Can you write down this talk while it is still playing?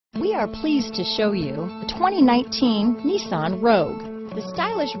We are pleased to show you the 2019 Nissan Rogue. The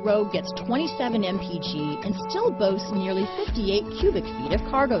stylish Rogue gets 27 mpg and still boasts nearly 58 cubic feet of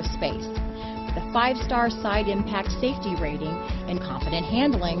cargo space. With a 5-star side impact safety rating and confident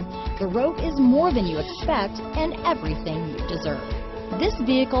handling, the Rogue is more than you expect and everything you deserve. This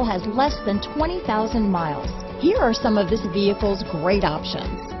vehicle has less than 20,000 miles. Here are some of this vehicle's great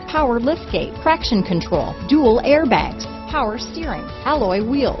options: power liftgate, traction control, dual airbags, power steering, alloy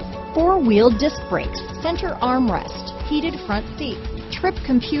wheels, 4-wheel disc brakes, center armrest, heated front seats, trip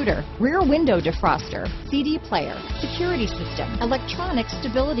computer, rear window defroster, CD player, security system, electronic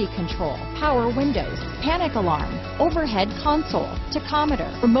stability control, power windows, panic alarm, overhead console,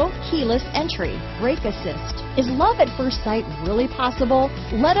 tachometer, remote keyless entry, brake assist. Is love at first sight really possible?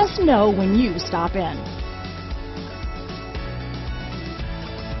 Let us know when you stop in.